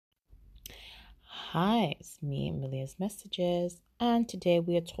Hi, it's me, Amelia's Messages, and today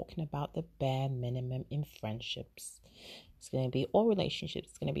we are talking about the bare minimum in friendships. It's going to be all relationships.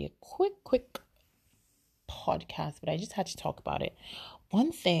 It's going to be a quick podcast, but I just had to talk about it.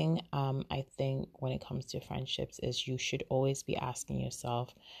 One thing I think when it comes to friendships is you should always be asking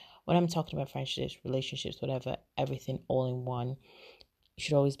yourself, when I'm talking about friendships, relationships, whatever, everything all in one, you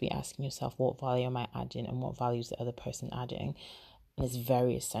should always be asking yourself, what value am I adding and what value is the other person adding? And it's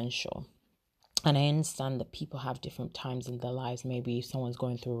very essential. And I understand that people have different times in their lives. Maybe if someone's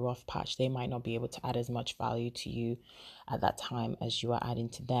going through a rough patch, they might not be able to add as much value to you at that time as you are adding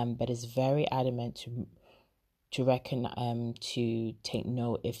to them. But it's very adamant to take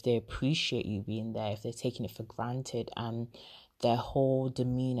note if they appreciate you being there, if they're taking it for granted, and their whole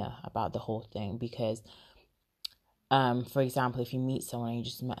demeanor about the whole thing. Because for example, if you meet someone and you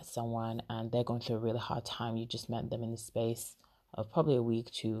just met someone and they're going through a really hard time, you just met them in the space of probably a week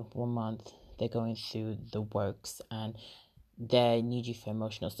to 1 month, they're going through the works and they need you for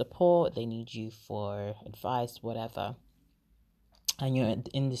emotional support, they need you for advice, whatever. And you're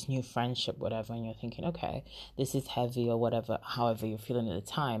in this new friendship, whatever, and you're thinking, okay, this is heavy or whatever, however you're feeling at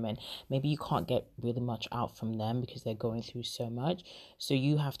the time. And maybe you can't get really much out from them because they're going through so much. So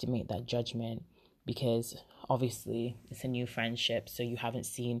you have to make that judgment because obviously it's a new friendship. So you haven't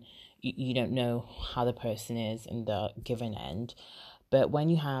seen, you don't know how the person is in the given end. But when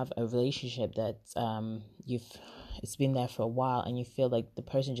you have a relationship that it's been there for a while and you feel like the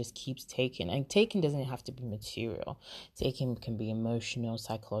person just keeps taking, and taking doesn't have to be material. Taking can be emotional,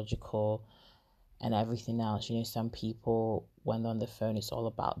 psychological, and everything else. You know, some people, when they're on the phone, it's all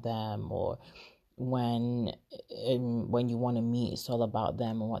about them, or when you want to meet, it's all about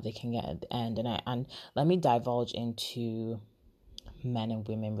them and what they can get at the end. And let me divulge into men and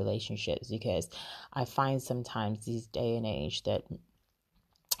women relationships, because I find sometimes these day and age that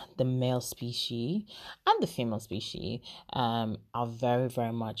the male species and the female species are very,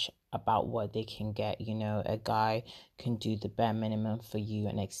 very much about what they can get. You know, a guy can do the bare minimum for you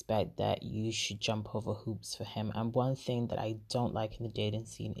and expect that you should jump over hoops for him. And one thing that I don't like in the dating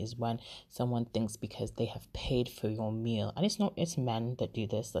scene is when someone thinks because they have paid for your meal, and it's men that do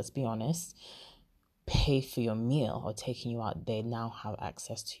this, let's be honest, pay for your meal or taking you out, they now have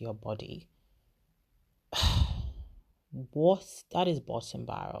access to your body. That is bottom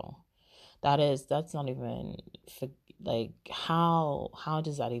barrel. That's not even for, like, how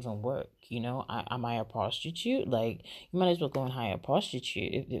does that even work? You know, am I a prostitute? Like, you might as well go and hire a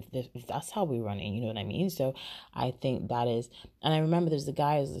prostitute if that's how we run it. You know what I mean? So I think that is, and I remember there's a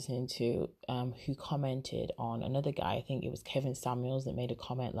guy I was listening to who commented on another guy. I think it was Kevin Samuels that made a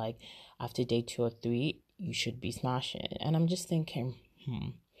comment like, after day 2 or 3 you should be smashing. And I'm just thinking,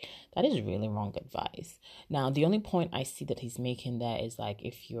 that is really wrong advice. Now, the only point I see that he's making there is like,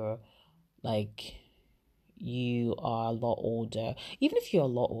 if you're like, you are a lot older, even if you're a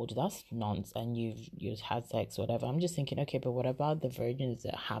lot older, that's nonsense, and you've had sex, whatever. I'm just thinking, okay, but what about the virgins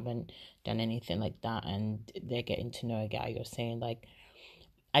that haven't done anything like that and they're getting to know a guy? You're saying, like,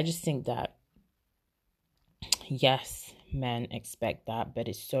 I just think that, yes, men expect that, but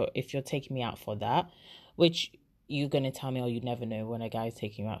it's so, if you're taking me out for that, which you're gonna tell me, oh, you never know when a guy's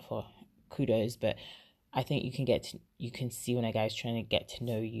taking you out for, kudos, but I think you can see when a guy's trying to get to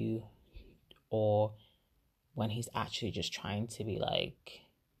know you, or when he's actually just trying to be like,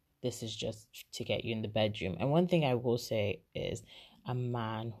 this is just to get you in the bedroom. And one thing I will say is, a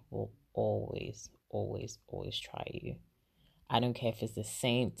man will always, always, always try you. I don't care if it's the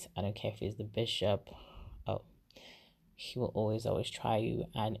saint, I don't care if it's the bishop. Oh, he will always, always try you.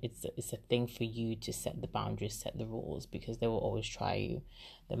 And it's a thing for you to set the boundaries, set the rules, because they will always try you.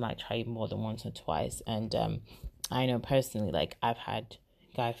 They might try you more than once or twice. And I know personally, like, I've had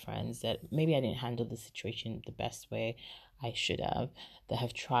guy friends that maybe I didn't handle the situation the best way I should have, that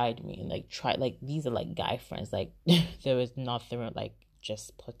have tried me and like these are like guy friends, like there was nothing like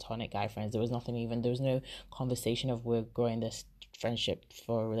just platonic guy friends. There was no conversation of we're growing this friendship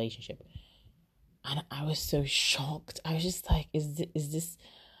for a relationship. And I was so shocked. I was just like, is this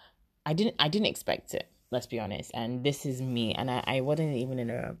I didn't expect it, let's be honest. And this is me, and I wasn't even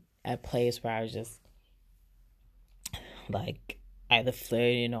in a place where I was just like either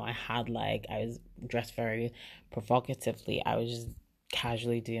flirting, you know, I was dressed very provocatively. I was just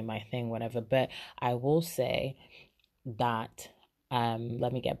casually doing my thing, whatever. But I will say that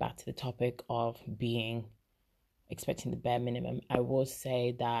let me get back to the topic of being expecting the bare minimum. I will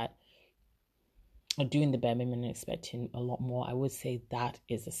say that, or doing the bare minimum and expecting a lot more, I would say that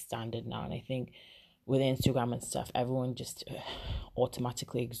is a standard now. And I think with Instagram and stuff, everyone just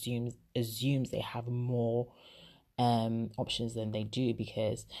automatically assumes they have more options than they do,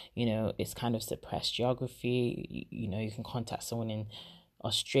 because it's kind of suppressed geography. You can contact someone in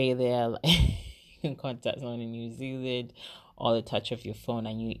Australia, like, you can contact someone in New Zealand, all the touch of your phone,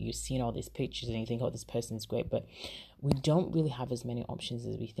 and you've seen all these pictures and you think, oh, this person's great. But we don't really have as many options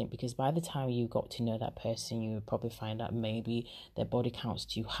as we think, because by the time you got to know that person, you would probably find out maybe their body count's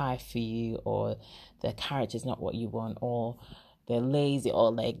too high for you, or their character's not what you want, or they're lazy,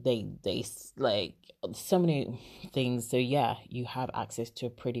 or like they like so many things. So yeah, you have access to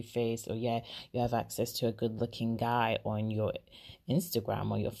a pretty face, or yeah, you have access to a good looking guy on your Instagram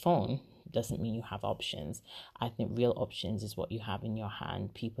or your phone. Doesn't mean you have options. I think real options is what you have in your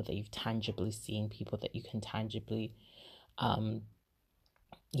hand, people that you've tangibly seen, people that you can tangibly call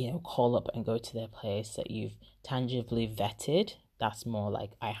up and go to their place, that you've tangibly vetted. That's more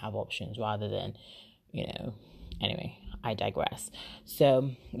like I have options, rather than anyway, I digress.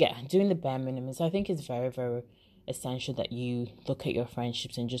 So yeah, doing the bare minimums, I think, is very, very essential, that you look at your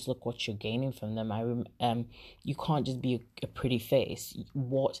friendships and just look what you're gaining from them. You can't just be a pretty face.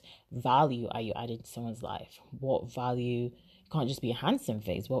 What value are you adding to someone's life? What value? You can't just be a handsome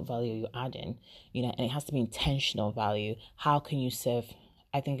face. What value are you adding? And it has to be intentional value. How can you serve?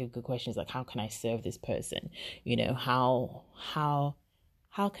 I think a good question is like, how can I serve this person? How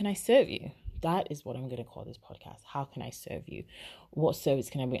can I serve you? That is what I'm going to call this podcast. How can I serve you? What service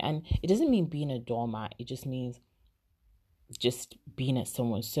can I bring? And it doesn't mean being a doormat. It just means just being at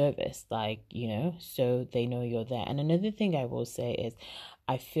someone's service, like, so they know you're there. And another thing I will say is,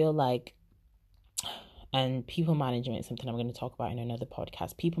 I feel like, and people management is something I'm going to talk about in another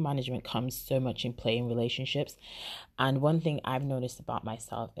podcast. People management comes so much in play in relationships. And one thing I've noticed about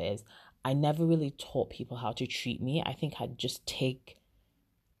myself is I never really taught people how to treat me. I think I'd just take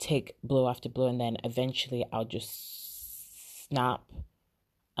blow after blow, and then eventually I'll just snap,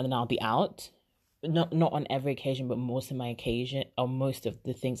 and then I'll be out. Not on every occasion, but most of my occasion, or most of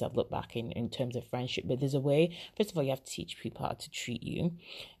the things I've looked back in terms of friendship. But there's a way, first of all, you have to teach people how to treat you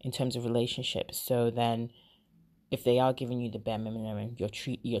in terms of relationships. So then if they are giving you the bare minimum,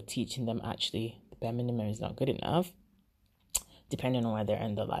 you're teaching them actually the bare minimum is not good enough. Depending on where they're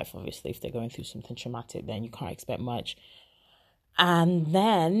in their life, obviously, if they're going through something traumatic, then you can't expect much. And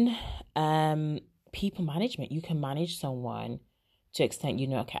then people management, you can manage someone to extent,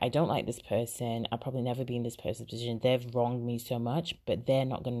 okay, I don't like this person. I'll probably never be in this person's position. They've wronged me so much, but they're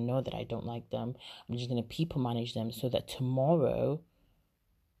not going to know that I don't like them. I'm just going to people manage them so that tomorrow,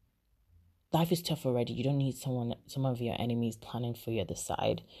 life is tough already. You don't need some of your enemies planning for you at the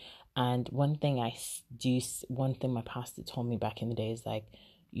side. And one thing my pastor told me back in the day is like,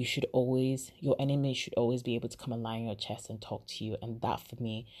 your enemy should always be able to come and lie on your chest and talk to you. And that for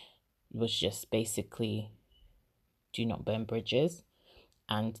me was just basically, do not burn bridges.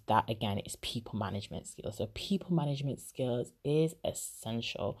 And that, again, is people management skills. So people management skills is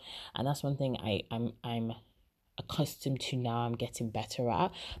essential. And that's one thing I'm accustomed to now. I'm getting better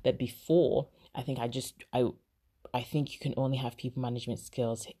at. But before, I think I think you can only have people management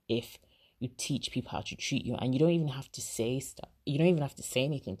skills if you teach people how to treat you. And you don't even have to say stuff. You don't even have to say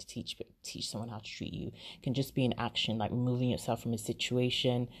anything to teach someone how to treat you. It can just be an action, like removing yourself from a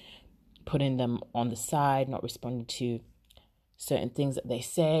situation, putting them on the side, not responding to certain things that they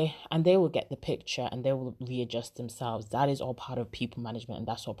say, and they will get the picture and they will readjust themselves. That is all part of people management, and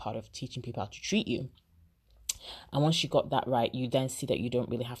that's all part of teaching people how to treat you. And once you got that right, you then see that you don't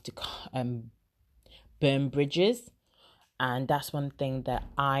really have to burn bridges. And that's one thing that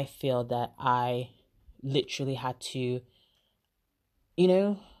I feel that I literally had to,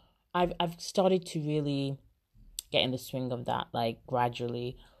 I've started to really get in the swing of that, like,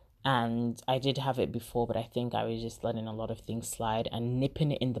 gradually. And I did have it before, but I think I was just letting a lot of things slide, and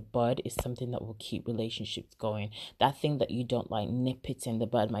nipping it in the bud is something that will keep relationships going. That thing that you don't like, nip it in the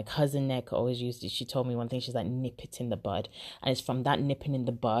bud. My cousin Nick always used it. She told me one thing, she's like, nip it in the bud. And it's from that nipping in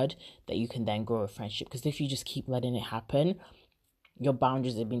the bud that you can then grow a friendship. Because if you just keep letting it happen, your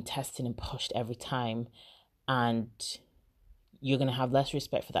boundaries have been tested and pushed every time, and you're going to have less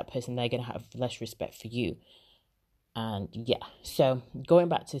respect for that person. They're going to have less respect for you. And yeah, so going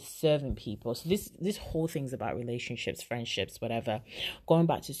back to serving people. So this whole thing's about relationships, friendships, whatever. Going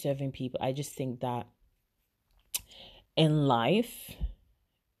back to serving people, I just think that in life,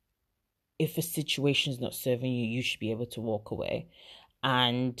 if a situation is not serving you, you should be able to walk away.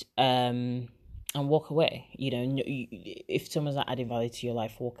 And walk away. If someone's not adding value to your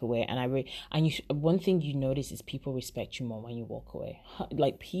life, walk away. And one thing you notice is people respect you more when you walk away.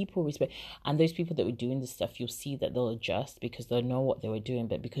 Like, people respect, and those people that were doing this stuff, you'll see that they'll adjust because they'll know what they were doing.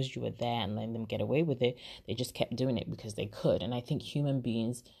 But because you were there and letting them get away with it, they just kept doing it because they could. And I think human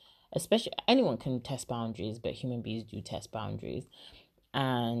beings especially anyone can test boundaries, but human beings do test boundaries.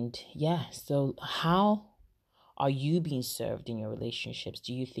 And yeah, so how are you being served in your relationships?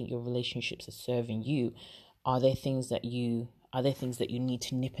 Do you think your relationships are serving you? Are there things that you need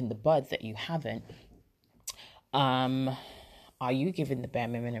to nip in the bud that you haven't? Um, are you giving the bare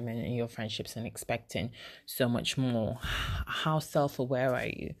minimum in your friendships and expecting so much more? How self-aware are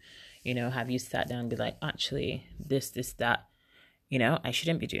you? Have you sat down and be like, actually, this, that, I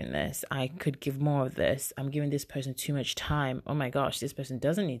shouldn't be doing this. I could give more of this. I'm giving this person too much time. Oh my gosh, this person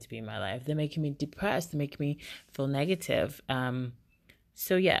doesn't need to be in my life. They're making me depressed. They're making me feel negative.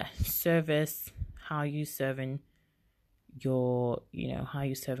 So yeah, service, how are you serving your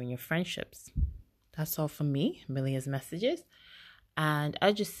friendships? That's all from me, Amelia's messages. And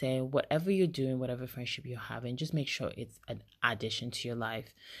I just say, whatever you're doing, whatever friendship you're having, just make sure it's an addition to your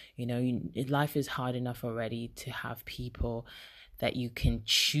life. Life is hard enough already to have people that you can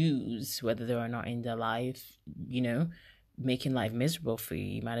choose whether they are not in their life, making life miserable for you.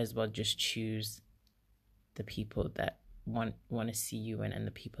 You might as well just choose the people that want to see you and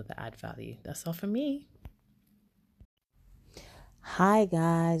the people that add value. That's all for me. Hi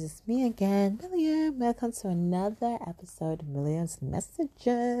guys, it's me again, Million. Welcome to another episode of Million's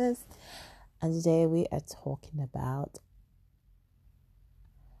Messages. And today we are talking about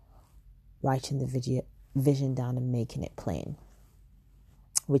writing the vision down and making it plain,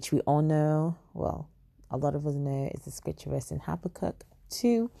 which we all know, well, a lot of us know, is the scripture verse in Habakkuk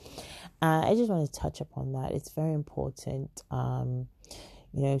 2. I just want to touch upon that. It's very important.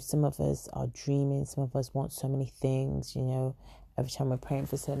 Some of us are dreaming, some of us want so many things, every time we're praying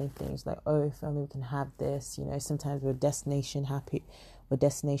for certain things, like, oh, if only we can have this, sometimes we're destination happy,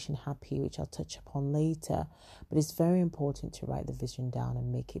 which I'll touch upon later. But it's very important to write the vision down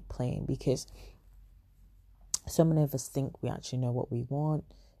and make it plain, because so many of us think we actually know what we want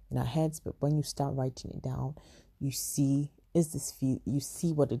in our heads, but when you start writing it down, you see, you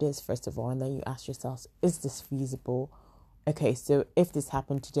see what it is, first of all, and then you ask yourself, is this feasible? Okay, so if this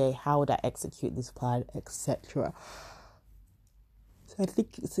happened today, how would I execute this plan, etc.? So I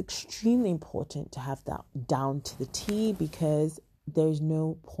think it's extremely important to have that down to the T, because there's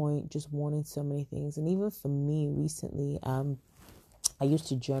no point just wanting so many things. And even for me recently, I used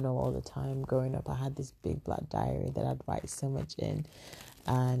to journal all the time growing up. I had this big black diary that I'd write so much in,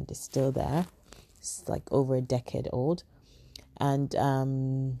 and it's still there. It's like over a decade old. And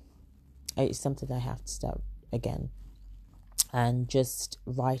it's something I have to start again. And just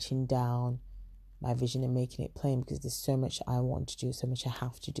writing down my vision and making it plain, because there's so much I want to do, so much I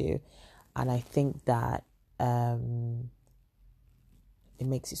have to do. And I think that it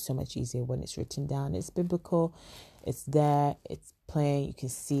makes it so much easier when it's written down. It's biblical, it's there, it's plain, you can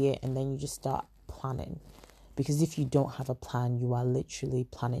see it, and then you just start planning. Because if you don't have a plan, you are literally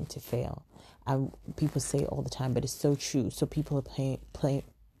planning to fail. And people say it all the time, but it's so true. So people are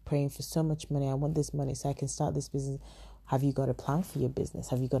praying for so much money. I want this money so I can start this business. Have you got a plan for your business?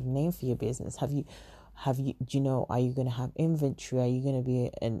 Have you got a name for your business? Are you going to have inventory? Are you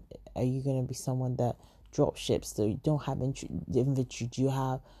going to be someone that drop ships so you don't have inventory? Do you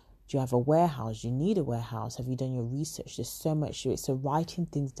have a warehouse? You need a warehouse. Have you done your research? There's so much to it. So writing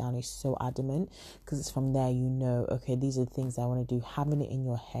things down is so adamant, because it's from there, okay, these are the things I want to do. Having it in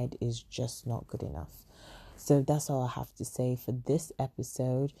your head is just not good enough. So that's all I have to say for this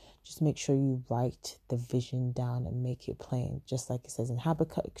episode. Just make sure you write the vision down and make it plain, just like it says in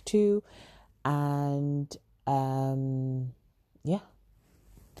Habakkuk 2. And yeah,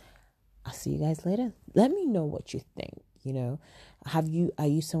 I'll see you guys later. Let me know what you think. Are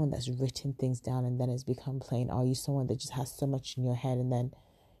you someone that's written things down and then it's become plain? Are you someone that just has so much in your head and then,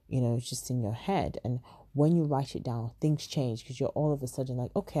 it's just in your head? And when you write it down, things change, because you're all of a sudden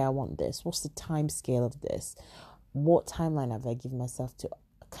like, okay, I want this. What's the time scale of this? What timeline have I given myself to?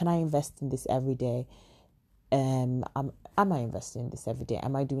 Can I invest in this every day? Am I investing in this every day?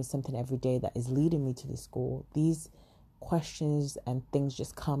 Am I doing something every day that is leading me to this goal? These questions and things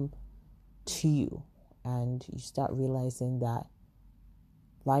just come to you, and you start realizing that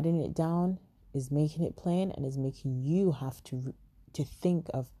writing it down is making it plain, and is making you have to think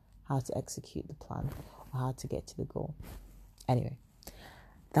of how to execute the plan or how to get to the goal. Anyway,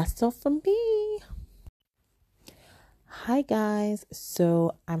 that's all from me. Hi guys,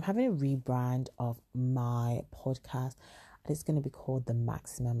 so I'm having a rebrand of my podcast, and it's going to be called The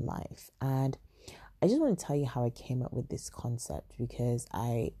Maximum Life. And I just want to tell you how I came up with this concept, because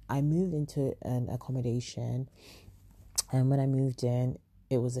I moved into an accommodation, and when I moved in,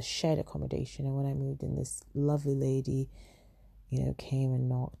 it was a shared accommodation. And when I moved in, this lovely lady, came and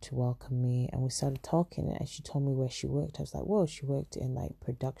knocked to welcome me, and we started talking, and she told me where she worked. I was like, well, she worked in like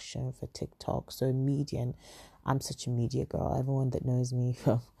production for TikTok, so media, and I'm such a media girl. Everyone that knows me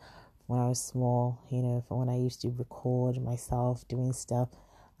from when I was small, from when I used to record myself doing stuff,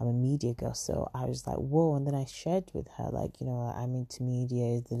 I'm a media girl. So I was like, whoa. And then I shared with her, like, I'm into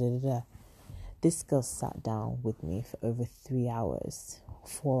media, da da da da. This girl sat down with me for over 3 hours,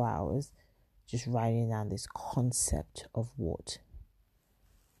 4 hours, just writing down this concept of what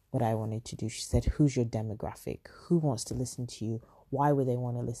I wanted to do. She said, who's your demographic? Who wants to listen to you? Why would they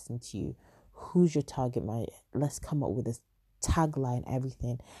want to listen to you? Who's your target market? Let's come up with a tagline,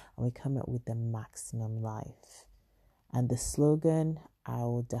 everything. And we come up with the maximum life. And the slogan, I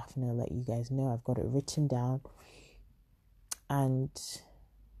will definitely let you guys know. I've got it written down. And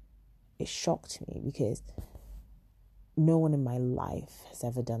it shocked me because no one in my life has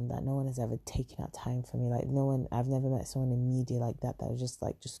ever done that. No one has ever taken out time for me. Like I've never met someone in media like that was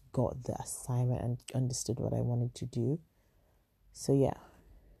just got the assignment and understood what I wanted to do. So yeah,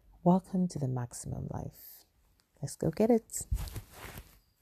 welcome to the maximum life. Let's go get it.